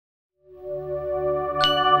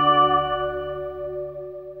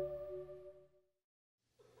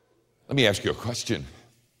Let me ask you a question.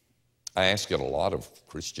 I ask it a lot of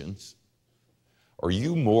Christians. Are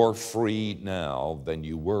you more free now than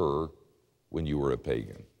you were when you were a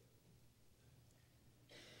pagan?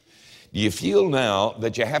 Do you feel now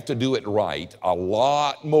that you have to do it right a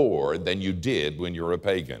lot more than you did when you were a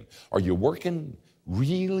pagan? Are you working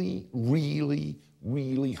really, really,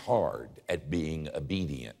 really hard at being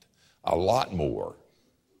obedient? A lot more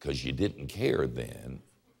because you didn't care then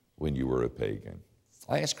when you were a pagan.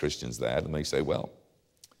 I ask Christians that, and they say, well,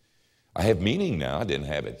 I have meaning now. I didn't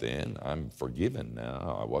have it then. I'm forgiven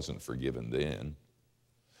now. I wasn't forgiven then.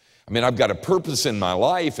 I mean, I've got a purpose in my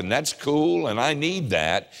life, and that's cool, and I need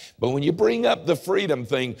that. But when you bring up the freedom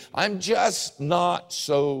thing, I'm just not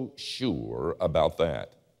so sure about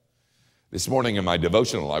that. This morning in my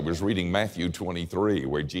devotional, I was reading Matthew 23,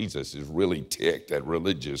 where Jesus is really ticked at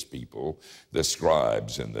religious people, the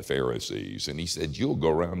scribes and the Pharisees. And he said, you'll go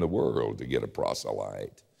around the world to get a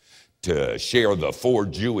proselyte, to share the 4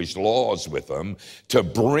 Jewish laws with them, to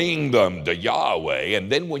bring them to Yahweh. And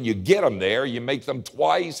then when you get them there, you make them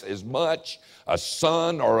twice as much a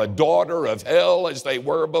son or a daughter of hell as they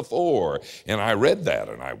were before. And I read that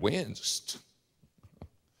and I winced.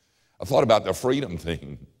 I thought about the freedom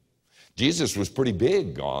thing. Jesus was pretty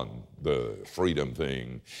big on the freedom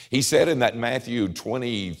thing. He said in that Matthew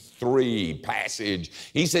 23 passage,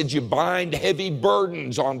 he said, you bind heavy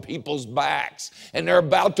burdens on people's backs, and they're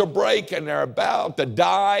about to break, and they're about to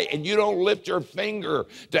die, and you don't lift your finger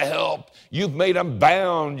to help. You've made them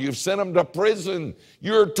bound. You've sent them to prison.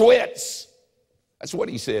 You're twits. That's what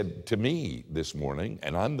he said to me this morning,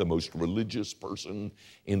 and I'm the most religious person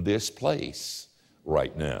in this place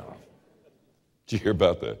right now. Did you hear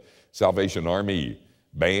about the Salvation Army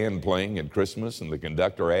band playing at Christmas, and the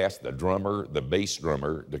conductor asked the drummer, the bass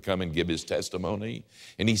drummer, to come and give his testimony?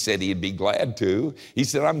 And he said he'd be glad to. He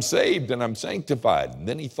said, I'm saved and I'm sanctified. And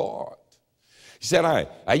then he thought. He said,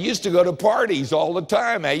 I used to go to parties all the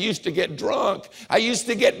time. I used to get drunk. I used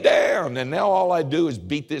to get down. And now all I do is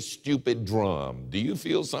beat this stupid drum. Do you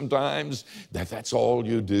feel sometimes that that's all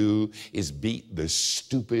you do is beat the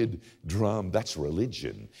stupid drum? That's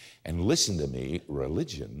religion. And listen to me,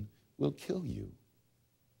 religion will kill you.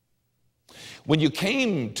 When you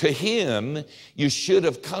came to him, you should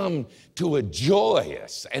have come to a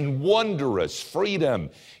joyous and wondrous freedom.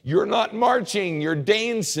 You're not marching, you're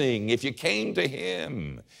dancing. If you came to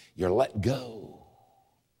him, you're let go.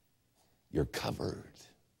 You're covered.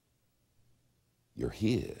 You're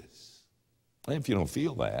his. And if you don't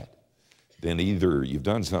feel that, then either you've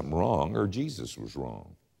done something wrong or Jesus was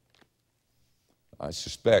wrong. I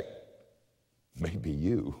suspect maybe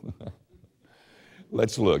you.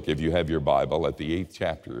 Let's look, if you have your Bible, at the 8th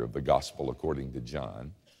chapter of the Gospel according to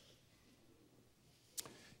John.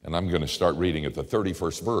 And I'm going to start reading at the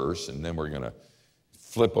 31st verse, and then we're going to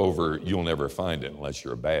flip over, you'll never find it unless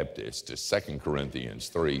you're a Baptist, to 2 Corinthians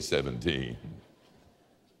 3:17.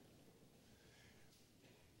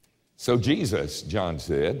 So Jesus, John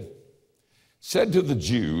said to the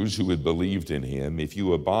Jews who had believed in him, if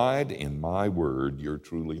you abide in my word, you're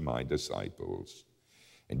truly my disciples,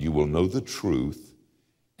 and you will know the truth,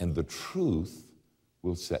 and the truth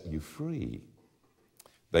will set you free.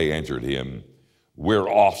 They answered him, we're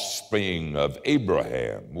offspring of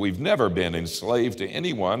Abraham. We've never been enslaved to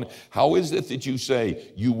anyone. How is it that you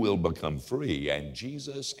say you will become free? And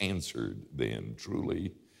Jesus answered them,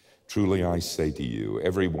 truly, truly I say to you,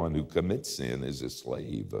 everyone who commits sin is a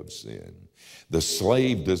slave of sin. The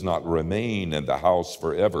slave does not remain in the house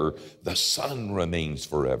forever. The son remains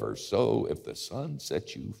forever. So if the son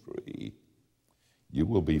sets you free, you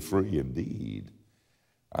will be free indeed.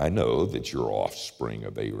 I know that you're offspring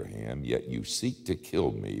of Abraham, yet you seek to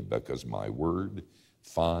kill me because my word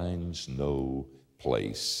finds no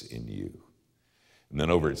place in you. And then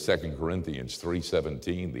over at 2 Corinthians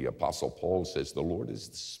 3:17, the Apostle Paul says, the Lord is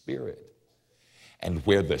the Spirit. And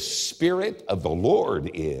where the Spirit of the Lord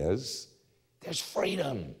is, there's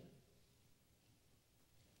freedom.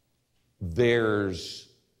 There's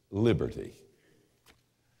liberty.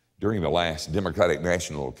 During the last Democratic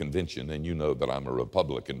National Convention, and you know that I'm a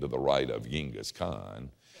Republican to the right of Genghis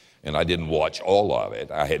Khan, and I didn't watch all of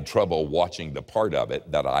it. I had trouble watching the part of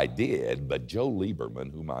it that I did, but Joe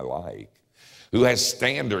Lieberman, whom I like, who has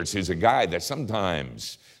standards, who's a guy that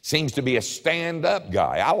sometimes seems to be a stand-up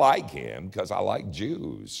guy. I like him because I like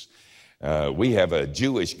Jews. We have a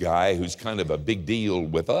Jewish guy who's kind of a big deal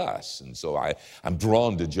with us. And so I'm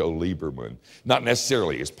drawn to Joe Lieberman, not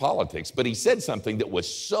necessarily his politics, but he said something that was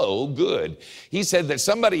so good. He said that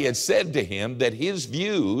somebody had said to him that his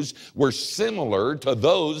views were similar to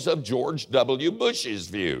those of George W. Bush's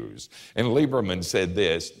views. And Lieberman said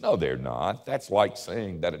this, no, they're not. That's like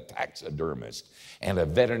saying that a taxidermist and a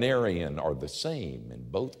veterinarian are the same. In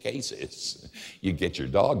both cases, you get your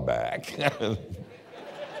dog back.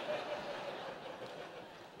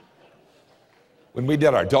 When we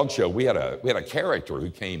did our dog show, we had a character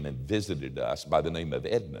who came and visited us by the name of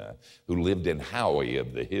Edna, who lived in Howie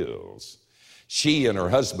of the Hills. She and her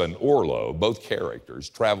husband, Orlo, both characters,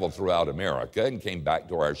 traveled throughout America and came back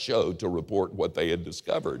to our show to report what they had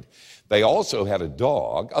discovered. They also had a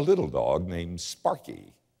dog, a little dog named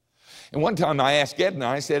Sparky. And one time I asked Edna,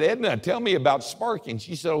 I said, Edna, tell me about Sparky. And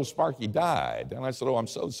she said, oh, Sparky died. And I said, oh, I'm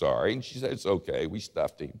so sorry. And she said, it's okay, we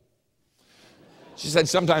stuffed him. She said,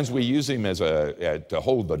 sometimes we use him as to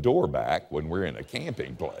hold the door back when we're in a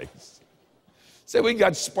camping place. So we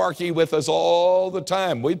got Sparky with us all the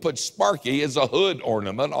time. We put Sparky as a hood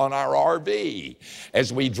ornament on our RV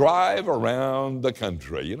as we drive around the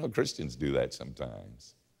country. You know, Christians do that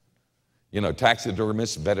sometimes. You know,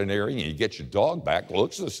 taxidermist, veterinarian, you get your dog back,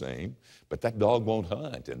 looks the same, but that dog won't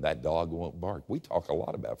hunt and that dog won't bark. We talk a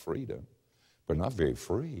lot about freedom, but not very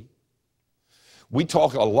free. We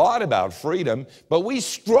talk a lot about freedom, but we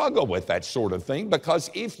struggle with that sort of thing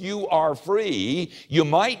because if you are free, you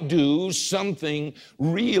might do something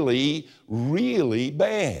really, really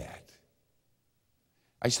bad.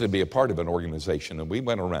 I used to be a part of an organization, and we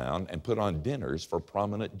went around and put on dinners for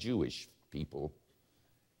prominent Jewish people.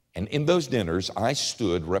 And in those dinners, I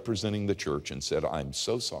stood representing the church and said, I'm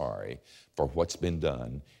so sorry for what's been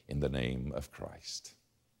done in the name of Christ.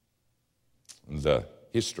 The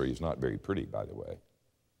history is not very pretty, by the way.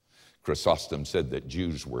 Chrysostom said that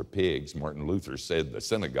Jews were pigs. Martin Luther said the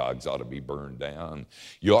synagogues ought to be burned down.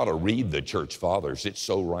 You ought to read the church fathers. It's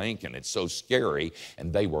so rank and it's so scary,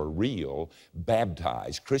 and they were real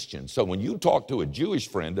baptized Christians. So when you talk to a Jewish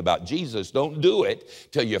friend about Jesus, don't do it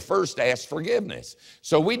till you first ask forgiveness.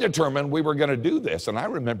 So we determined we were going to do this, and I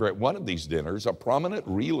remember at one of these dinners, a prominent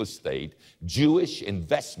real estate Jewish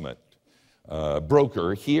investment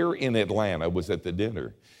broker here in Atlanta was at the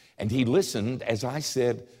dinner. And he listened as I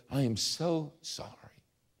said, I am so sorry.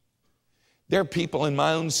 There are people in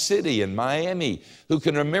my own city in Miami who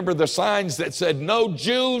can remember the signs that said, no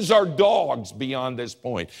Jews are dogs beyond this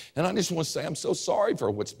point. And I just want to say, I'm so sorry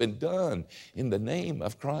for what's been done in the name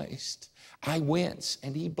of Christ. I wince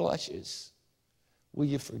and he blushes. Will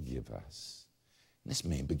you forgive us? And this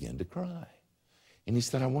man began to cry. And he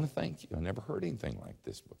said, I want to thank you. I never heard anything like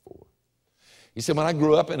this before. He said, when I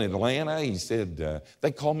grew up in Atlanta, he said,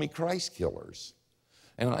 they called me Christ killers.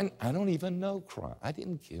 And I don't even know Christ. I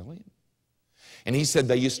didn't kill him. And he said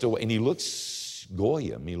they used to, and he looks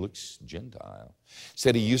Goyim, he looks Gentile.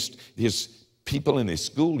 Said his people in his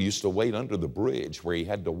school used to wait under the bridge where he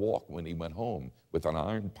had to walk when he went home with an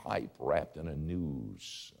iron pipe wrapped in a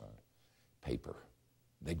news paper.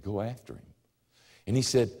 They'd go after him. And he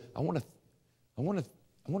said, I want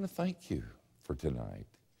to thank you for tonight.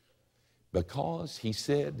 Because, he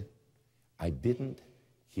said, I didn't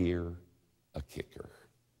hear a kicker.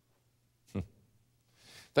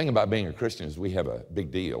 Thing about being a Christian is we have a big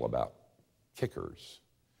deal about kickers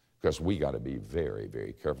because we got to be very,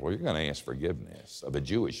 very careful. You're going to ask forgiveness of a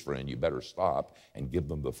Jewish friend, you better stop and give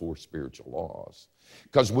them the 4 spiritual laws.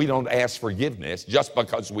 Because we don't ask forgiveness just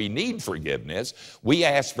because we need forgiveness. We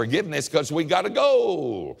ask forgiveness because we got to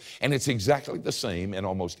go. And it's exactly the same in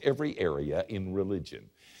almost every area in religion.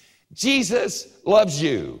 Jesus loves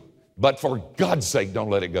you, but for God's sake, don't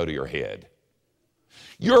let it go to your head.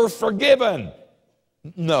 You're forgiven.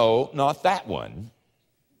 No, not that one.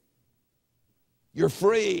 You're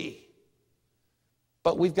free.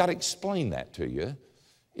 But we've got to explain that to you.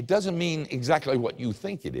 It doesn't mean exactly what you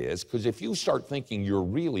think it is, because if you start thinking you're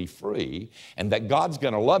really free and that God's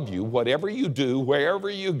going to love you, whatever you do, wherever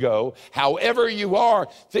you go, however you are,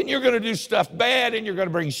 then you're going to do stuff bad and you're going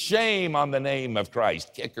to bring shame on the name of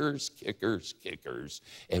Christ. Kickers, kickers, kickers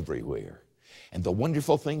everywhere. And the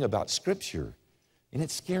wonderful thing about Scripture, and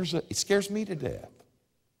it scares me to death,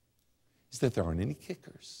 is that there aren't any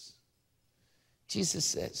kickers. Jesus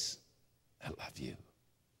says, I love you.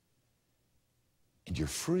 And you're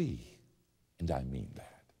free, and I mean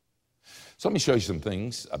that. So let me show you some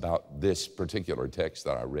things about this particular text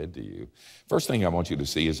that I read to you. First thing I want you to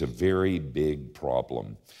see is a very big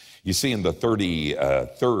problem. You see in the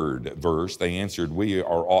 33rd verse, they answered, "We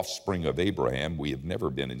are offspring of Abraham. We have never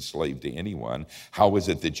been enslaved to anyone. How is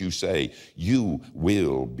it that you say, you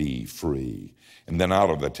will be free?" And then out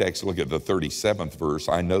of the text, look at the 37th verse.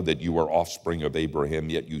 "I know that you are offspring of Abraham,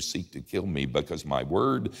 yet you seek to kill me because my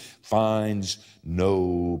word finds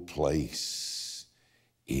no place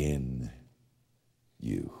in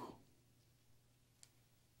you."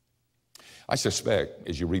 I suspect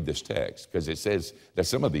as you read this text, because it says that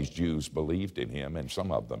some of these Jews believed in him and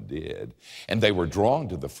some of them did, and they were drawn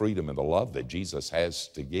to the freedom and the love that Jesus has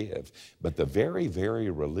to give. But the very, very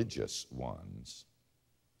religious ones,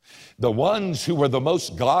 the ones who were the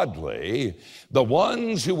most godly, the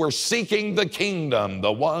ones who were seeking the kingdom,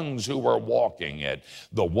 the ones who were walking it,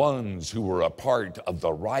 the ones who were a part of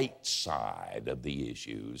the right side of the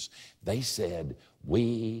issues, they said,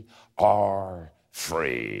 "We are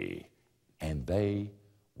free." And they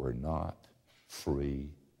were not free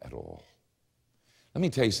at all. Let me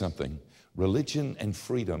tell you something. Religion and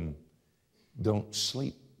freedom don't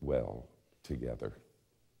sleep well together.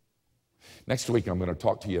 Next week, I'm going to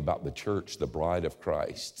talk to you about the church, the bride of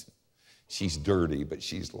Christ. She's dirty, but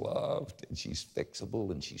she's loved, and she's fixable,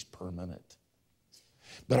 and she's permanent.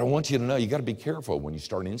 But I want you to know, you got to be careful when you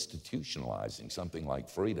start institutionalizing something like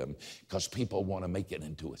freedom, because people want to make it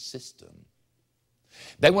into a system.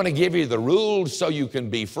 They want to give you the rules so you can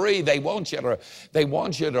be free. They want you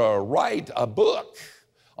to write a book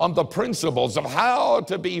on the principles of how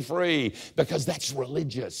to be free, because that's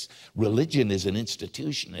religious. Religion is an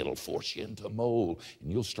institution. It'll force you into a mold, and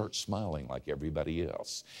you'll start smiling like everybody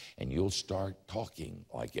else, and you'll start talking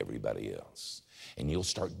like everybody else, and you'll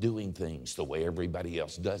start doing things the way everybody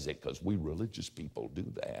else does it, because we religious people do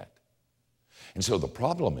that. And so the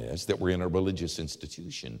problem is that we're in a religious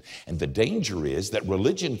institution. And the danger is that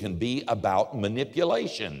religion can be about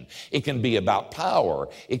manipulation. It can be about power.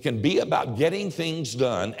 It can be about getting things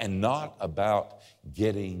done and not about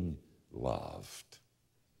getting loved.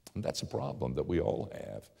 And that's a problem that we all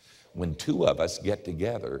have. When two of us get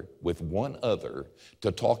together with one other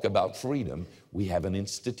to talk about freedom, we have an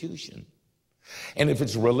institution. And if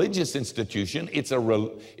it's a religious institution, if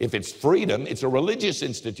it's freedom, it's a religious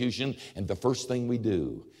institution, and the first thing we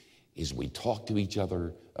do is we talk to each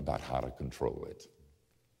other about how to control it.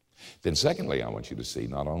 Then secondly, I want you to see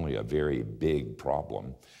not only a very big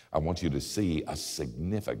problem, I want you to see a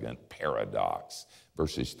significant paradox.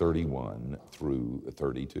 Verses 31 through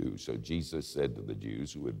 32. So Jesus said to the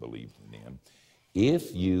Jews who had believed in him,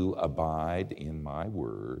 "If you abide in my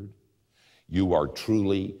word, you are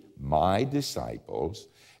truly my disciples,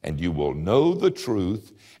 and you will know the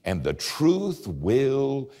truth, and the truth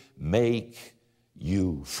will make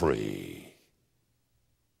you free."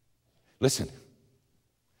 Listen,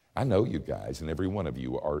 I know you guys, and every one of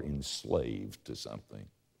you are enslaved to something.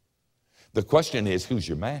 The question is, who's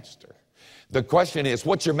your master? The question is,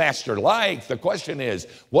 what's your master like? The question is,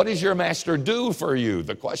 what does your master do for you?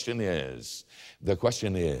 The question is,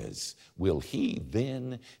 will he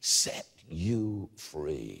then set you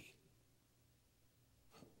free?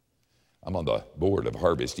 I'm on the board of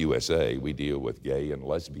Harvest USA. We deal with gay and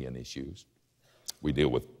lesbian issues. We deal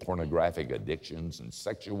with pornographic addictions and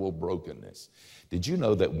sexual brokenness. Did you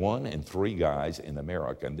know that 1 in 3 guys in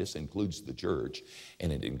America, and this includes the church,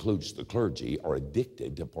 and it includes the clergy, are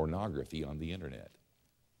addicted to pornography on the internet?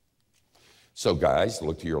 So guys,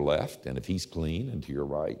 look to your left, and if he's clean, and to your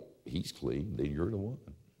right, he's clean, then you're the one.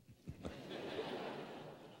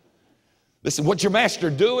 Listen, what's your master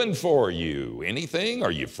doing for you? Anything? Are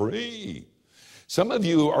you free? Some of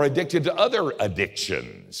you are addicted to other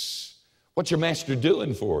addictions. What's your master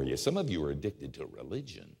doing for you? Some of you are addicted to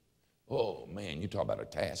religion. Oh man, you talk about a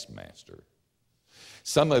taskmaster.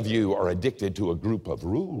 Some of you are addicted to a group of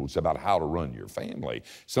rules about how to run your family.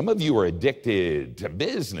 Some of you are addicted to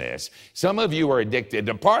business. Some of you are addicted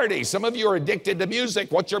to parties. Some of you are addicted to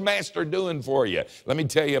music. What's your master doing for you? Let me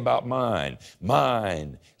tell you about mine.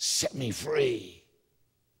 Mine set me free.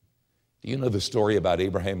 Do you know the story about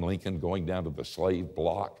Abraham Lincoln going down to the slave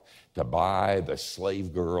block to buy the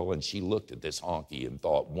slave girl? And she looked at this honky and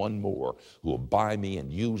thought, one more who will buy me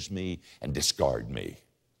and use me and discard me.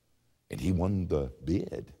 And he won the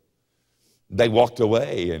bid. They walked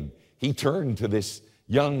away, and he turned to this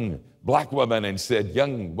young black woman and said,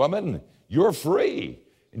 "Young woman, you're free."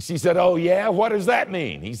 And she said, "Oh yeah, what does that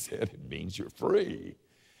mean?" He said, "It means you're free."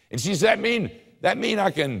 And she said, that mean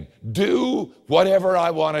I can do whatever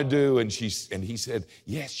I want to do?" And he said,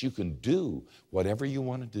 "Yes, you can do whatever you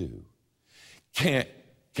want to do.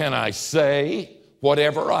 Can I say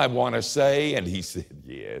whatever I want to say? And he said,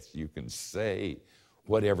 yes, you can say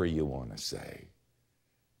whatever you want to say.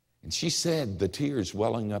 And she said, the tears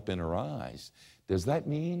welling up in her eyes, does that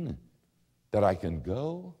mean that I can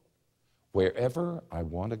go wherever I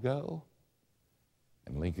want to go?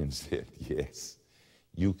 And Lincoln said, yes,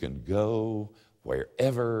 you can go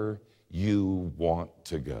wherever you want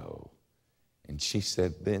to go. And she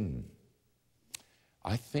said, then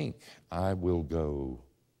I think I will go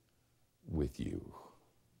with you.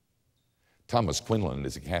 Thomas Quinlan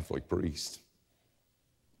is a Catholic priest.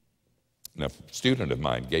 And a student of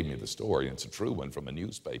mine gave me the story, and it's a true one from a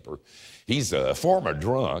newspaper. He's a former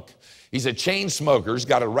drunk. He's a chain smoker. He's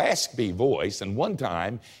got a raspy voice. And one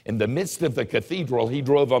time, in the midst of the cathedral, he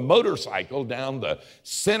drove a motorcycle down the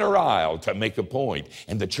center aisle to make a point.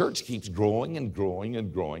 And the church keeps growing and growing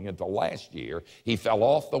and growing until last year, he fell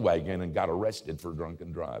off the wagon and got arrested for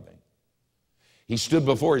drunken driving. He stood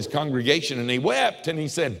before his congregation and he wept, and he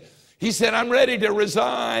said, I'm ready to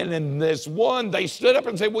resign. And they stood up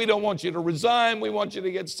and said, we don't want you to resign. We want you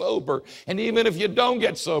to get sober. And even if you don't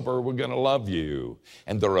get sober, we're going to love you.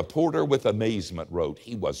 And the reporter with amazement wrote,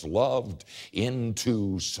 he was loved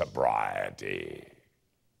into sobriety.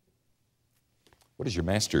 What does your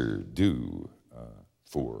master do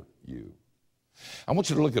for you? I want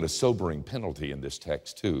you to look at a sobering penalty in this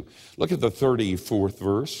text too. Look at the 34th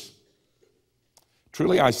verse.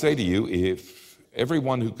 Truly I say to you, if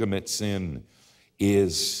everyone who commits sin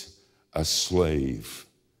is a slave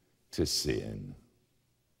to sin.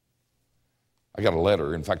 I got a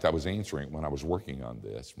letter, in fact, I was answering it when I was working on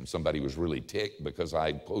this, from somebody who was really ticked because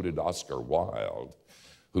I quoted Oscar Wilde,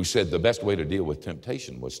 who said the best way to deal with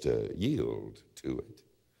temptation was to yield to it.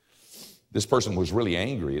 This person was really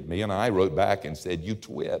angry at me, and I wrote back and said, you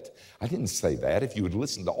twit. I didn't say that. If you would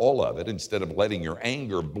listen to all of it, instead of letting your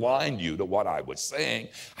anger blind you to what I was saying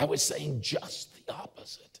just the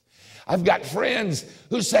opposite. I've got friends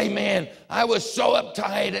who say, man, I was so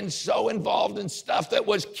uptight and so involved in stuff that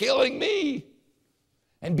was killing me.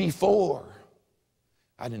 And before,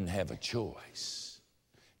 I didn't have a choice.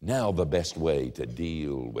 Now the best way to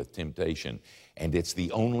deal with temptation, and it's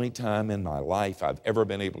the only time in my life I've ever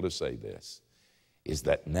been able to say this, is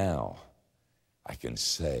that now I can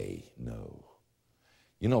say no.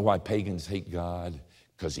 You know why pagans hate God?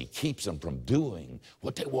 Because he keeps them from doing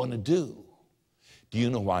what they want to do. Do you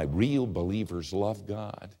know why real believers love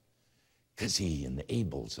God? Because he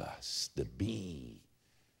enables us to be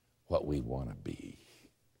what we want to be.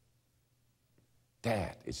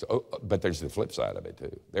 But there's the flip side of it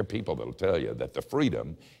too. There are people that will tell you that the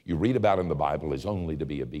freedom you read about in the Bible is only to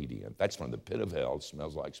be obedient. That's from the pit of hell,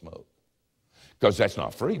 smells like smoke. Because that's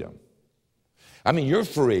not freedom. I mean, you're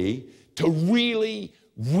free to really,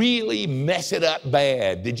 really mess it up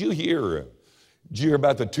bad. Did you hear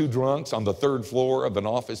about the two drunks on the third floor of an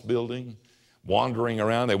office building wandering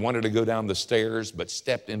around? They wanted to go down the stairs, but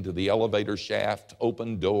stepped into the elevator shaft,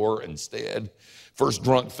 open door instead. First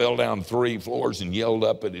drunk fell down 3 floors and yelled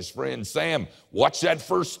up at his friend, Sam, watch that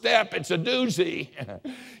first step, it's a doozy.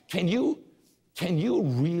 Can you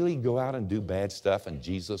really go out and do bad stuff and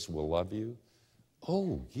Jesus will love you?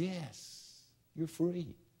 Oh, yes, you're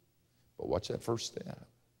free. But watch that first step.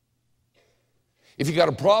 If you got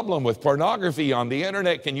a problem with pornography on the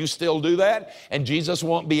internet, can you still do that? And Jesus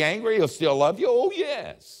won't be angry, he'll still love you? Oh,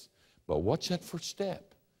 yes. But watch that first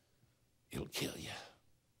step. It'll kill you.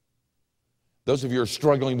 Those of you who are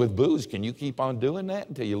struggling with booze, can you keep on doing that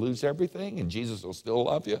until you lose everything and Jesus will still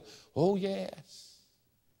love you? Oh, yes.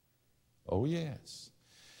 Oh, yes.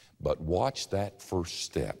 But watch that first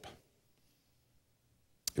step.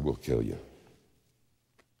 It will kill you.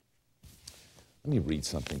 Let me read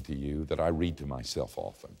something to you that I read to myself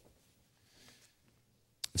often.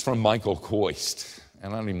 It's from Michael Koist,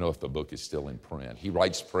 and I don't even know if the book is still in print. He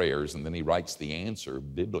writes prayers, and then he writes the answer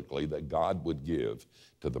biblically that God would give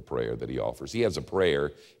to the prayer that he offers. He has a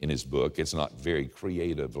prayer in his book. It's not very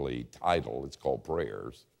creatively titled. It's called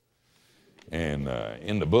Prayers. And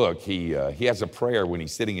in the book, he has a prayer when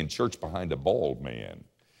he's sitting in church behind a bald man.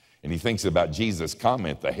 And he thinks about Jesus'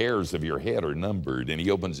 comment, the hairs of your head are numbered. And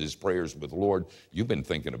he opens his prayers with, Lord, you've been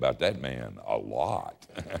thinking about that man a lot.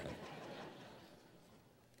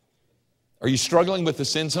 Are you struggling with the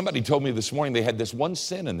sin? Somebody told me this morning they had this one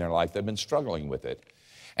sin in their life. They've been struggling with it.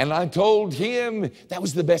 And I told him that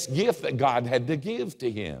was the best gift that God had to give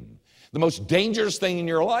to him. The most dangerous thing in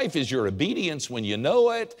your life is your obedience when you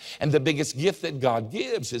know it. And the biggest gift that God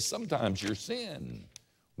gives is sometimes your sin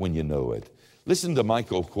when you know it. Listen to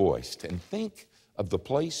Michael Koist and think of the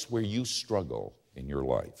place where you struggle in your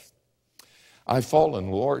life. I've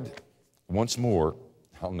fallen, Lord, once more,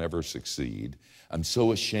 I'll never succeed. I'm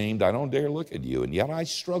so ashamed I don't dare look at you. And yet I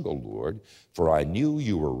struggled, Lord, for I knew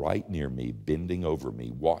you were right near me, bending over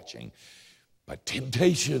me, watching. But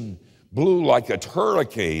temptation blew like a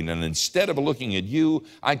hurricane, and instead of looking at you,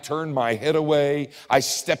 I turned my head away. I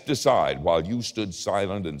stepped aside while you stood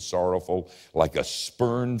silent and sorrowful, like a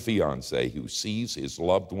spurned fiance who sees his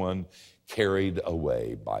loved one carried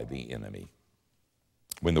away by the enemy.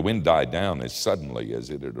 When the wind died down as suddenly as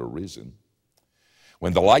it had arisen,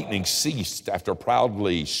 when the lightning ceased after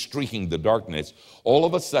proudly streaking the darkness, all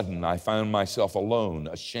of a sudden I found myself alone,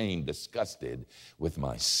 ashamed, disgusted, with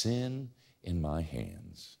my sin in my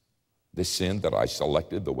hands. This sin that I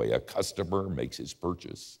selected the way a customer makes his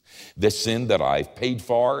purchase. This sin that I've paid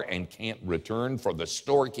for and can't return, for the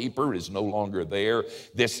storekeeper is no longer there.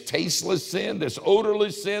 This tasteless sin, this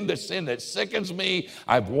odorless sin, this sin that sickens me,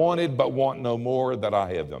 I've wanted but want no more, that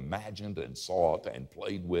I have imagined and sought and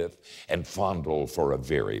played with and fondled for a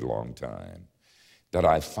very long time, that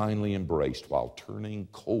I finally embraced while turning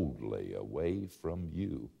coldly away from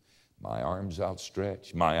you. My arms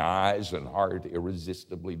outstretched, my eyes and heart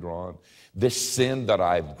irresistibly drawn. This sin that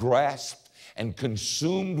I've grasped and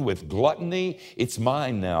consumed with gluttony, it's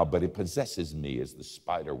mine now, but it possesses me as the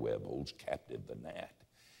spider web holds captive the gnat.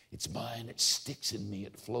 It's mine, it sticks in me,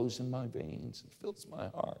 it flows in my veins, it fills my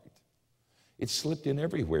heart. It's slipped in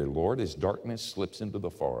everywhere, Lord, as darkness slips into the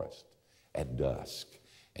forest at dusk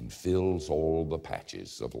and fills all the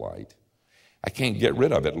patches of light. I can't get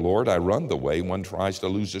rid of it, Lord. I run the way one tries to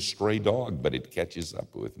lose a stray dog, but it catches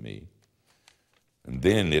up with me. And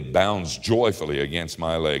then it bounds joyfully against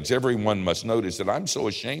my legs. Everyone must notice that I'm so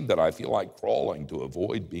ashamed that I feel like crawling to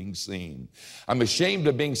avoid being seen. I'm ashamed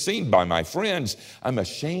of being seen by my friends. I'm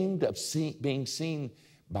ashamed of being seen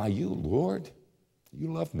by you, Lord.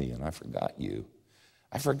 You love me, and I forgot you.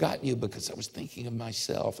 I forgot you because I was thinking of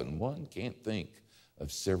myself, and one can't think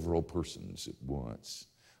of several persons at once.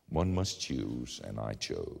 One must choose, and I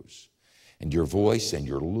chose. And your voice and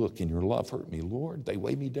your look and your love hurt me, Lord. They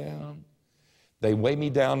weigh me down. They weigh me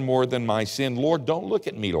down more than my sin. Lord, don't look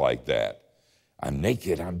at me like that. I'm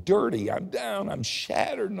naked, I'm dirty, I'm down, I'm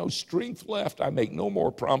shattered, no strength left. I make no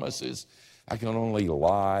more promises. I can only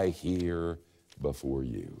lie here before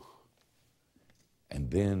you.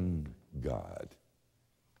 And then God,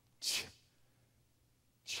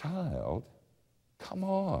 child, come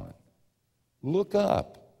on, look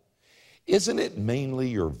up. Isn't it mainly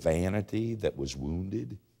your vanity that was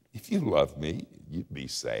wounded? If you loved me, you'd be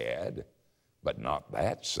sad, but not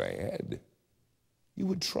that sad. You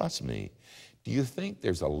would trust me. Do you think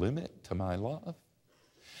there's a limit to my love?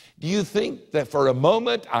 Do you think that for a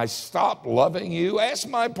moment I stopped loving you? Ask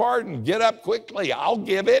my pardon. Get up quickly. I'll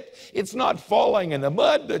give it. It's not falling in the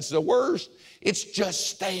mud that's the worst. It's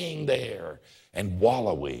just staying there and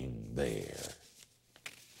wallowing there.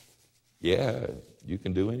 Yeah, you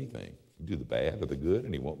can do anything. Do the bad or the good,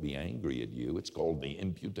 and he won't be angry at you. It's called the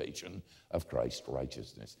imputation of Christ's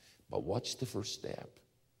righteousness. But what's the first step?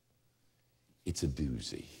 It's a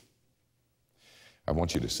doozy. I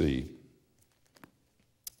want you to see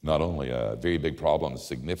not only a very big problem, a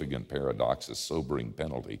significant paradox, a sobering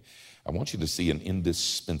penalty. I want you to see an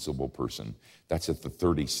indispensable person. That's at the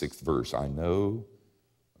 36th verse. I know,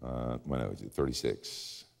 when was it?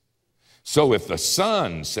 36. So if the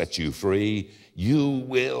Son sets you free, you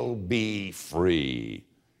will be free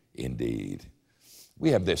indeed.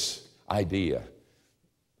 We have this idea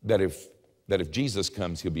that if Jesus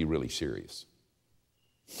comes, he'll be really serious.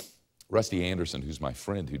 Rusty Anderson, who's my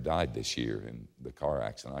friend who died this year in the car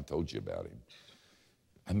accident, I told you about him.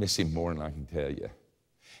 I miss him more than I can tell you.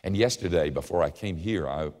 And yesterday, before I came here,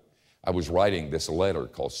 I was writing this letter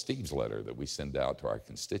called Steve's Letter that we send out to our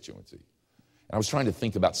constituency. And I was trying to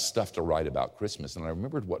think about stuff to write about Christmas, and I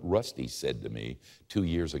remembered what Rusty said to me 2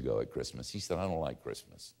 years ago at Christmas. He said, I don't like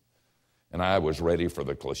Christmas. And I was ready for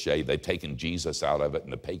the cliche, they've taken Jesus out of it,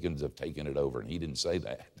 and the pagans have taken it over, and he didn't say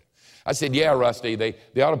that. I said, yeah, Rusty,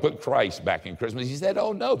 they ought to put Christ back in Christmas. He said,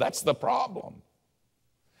 oh, no, that's the problem.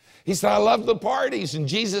 He said, I love the parties, and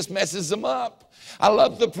Jesus messes them up. I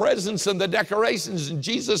love the presents and the decorations, and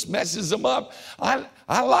Jesus messes them up.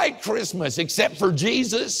 I like Christmas, except for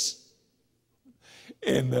Jesus.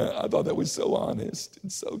 And I thought that was so honest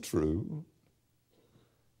and so true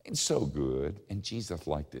and so good. And Jesus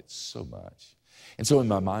liked it so much. And so in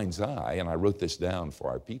my mind's eye, and I wrote this down for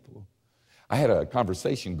our people, I had a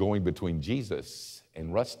conversation going between Jesus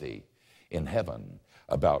and Rusty in heaven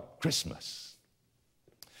about Christmas.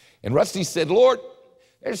 And Rusty said, Lord,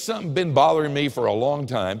 there's something been bothering me for a long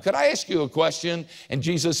time. Could I ask you a question? And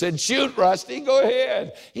Jesus said, shoot, Rusty, go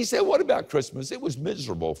ahead. He said, what about Christmas? It was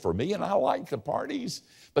miserable for me, and I liked the parties.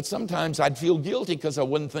 But sometimes I'd feel guilty because I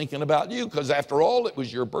wasn't thinking about you, because after all, it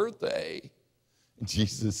was your birthday. And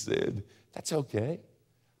Jesus said, that's okay.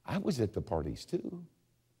 I was at the parties too.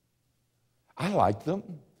 I liked them.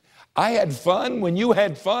 I had fun when you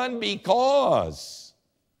had fun because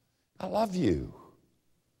I love you.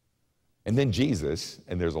 And then Jesus,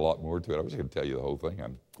 and there's a lot more to it. I was going to tell you the whole thing.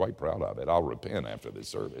 I'm quite proud of it. I'll repent after this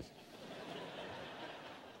service.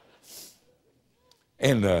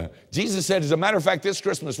 And Jesus said, as a matter of fact, this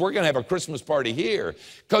Christmas, we're going to have a Christmas party here.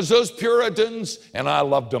 Because those Puritans, and I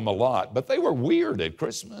loved them a lot, but they were weird at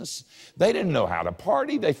Christmas. They didn't know how to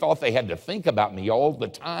party. They thought they had to think about me all the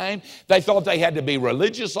time. They thought they had to be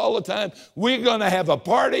religious all the time. We're going to have a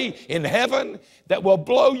party in heaven that will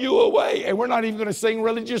blow you away. And we're not even going to sing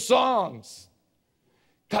religious songs.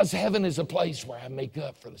 Because heaven is a place where I make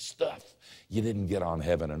up for the stuff you didn't get on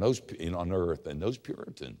heaven and on earth. And those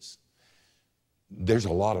Puritans, there's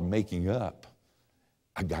a lot of making up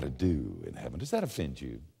I got to do in heaven. Does that offend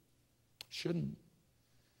you? Shouldn't.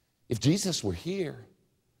 If Jesus were here,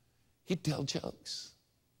 he'd tell jokes.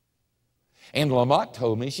 And Lamont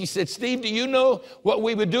told me, she said, Steve, do you know what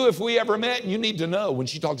we would do if we ever met? And you need to know, when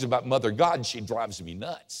she talks about Mother God, she drives me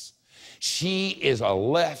nuts. She is a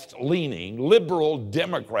left-leaning, liberal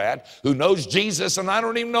Democrat who knows Jesus, and I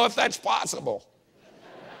don't even know if that's possible.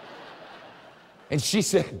 And she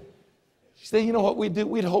said, you know what we'd do?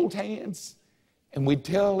 We'd hold hands and we'd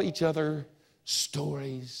tell each other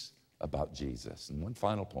stories about Jesus. And one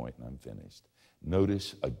final point, and I'm finished.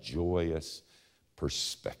 Notice a joyous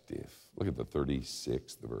perspective. Look at the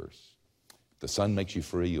 36th verse. If the Son makes you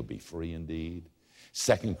free, you'll be free indeed.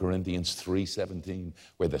 2 Corinthians 3:17,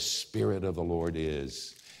 where the Spirit of the Lord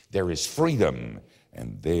is, there is freedom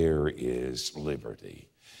and there is liberty.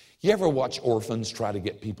 You ever watch orphans try to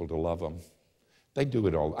get people to love them? They do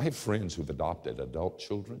it all. I have friends who've adopted adult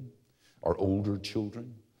children or older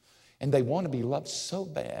children, and they want to be loved so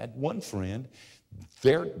bad. One friend,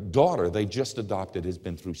 their daughter they just adopted has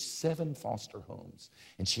been through 7 foster homes,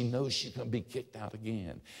 and she knows she's going to be kicked out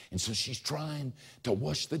again. And so she's trying to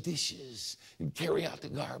wash the dishes and carry out the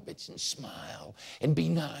garbage and smile and be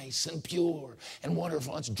nice and pure and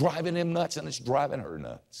wonderful. It's driving him nuts, and it's driving her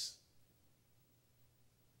nuts.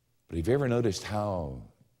 But have you ever noticed how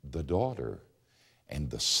the daughter and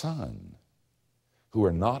the son, who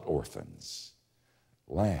are not orphans,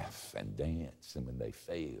 laugh and dance, and when they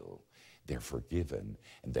fail, they're forgiven,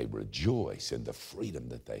 and they rejoice in the freedom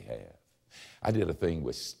that they have. I did a thing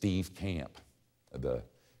with Steve Camp, the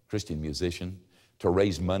Christian musician, to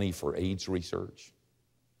raise money for AIDS research.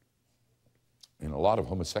 And a lot of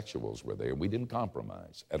homosexuals were there. We didn't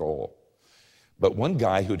compromise at all. But one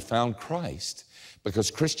guy who'd found Christ because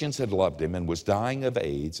Christians had loved him and was dying of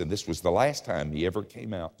AIDS, and this was the last time he ever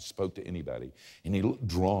came out and spoke to anybody, and he looked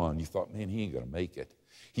drawn. You thought, man, he ain't going to make it.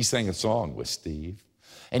 He sang a song with Steve,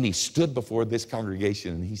 and he stood before this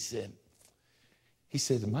congregation, and he said,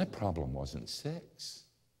 my problem wasn't sex.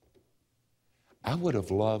 I would have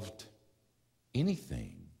loved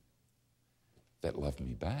anything that loved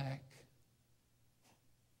me back.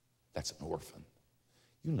 That's an orphan.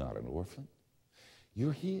 You're not an orphan.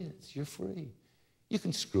 You're his. You're free. You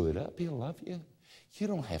can screw it up. He'll love you. You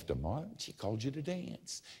don't have to march. He called you to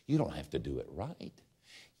dance. You don't have to do it right.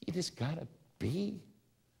 You just got to be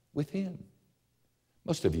with him.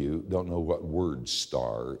 Most of you don't know what Word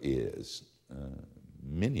Star is.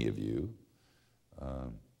 Many of you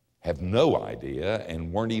have no idea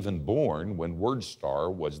and weren't even born when Word Star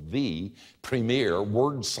was the premier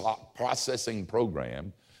word processing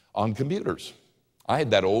program on computers. I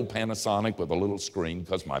had that old Panasonic with a little screen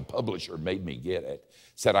because my publisher made me get it.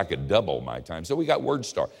 Said I could double my time. So we got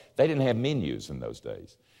WordStar. They didn't have menus in those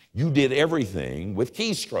days. You did everything with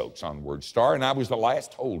keystrokes on WordStar, and I was the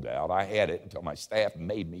last holdout. I had it until my staff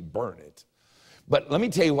made me burn it. But let me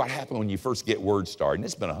tell you what happened when you first get WordStar, and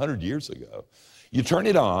it's been 100 years ago. You turn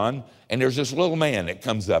it on, and there's this little man that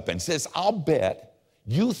comes up and says, I'll bet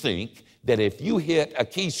you think that if you hit a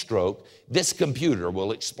keystroke, this computer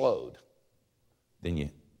will explode.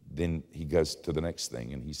 Then he goes to the next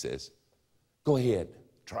thing and he says, go ahead,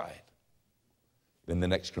 try it. Then the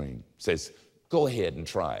next screen says, go ahead and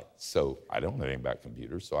try it. So I don't know anything about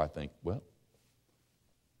computers, so I think, well,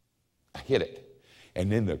 I hit it.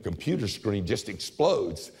 And then the computer screen just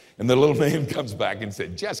explodes, and the little man comes back and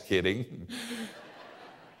said, just kidding.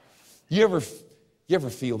 You ever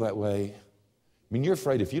feel that way? I mean, you're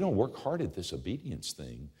afraid if you don't work hard at this obedience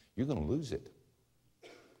thing, you're going to lose it.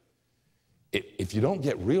 If you don't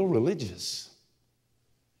get real religious,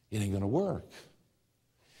 it ain't going to work.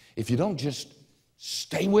 If you don't just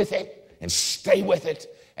stay with it and stay with it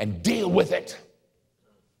and deal with it,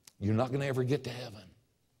 you're not going to ever get to heaven.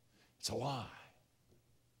 It's a lie.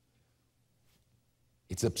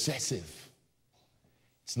 It's obsessive.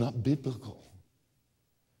 It's not biblical.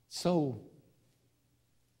 So,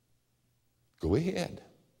 go ahead.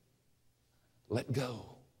 Let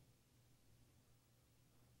go.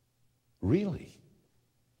 Really,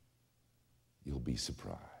 you'll be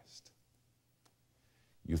surprised.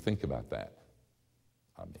 You think about that.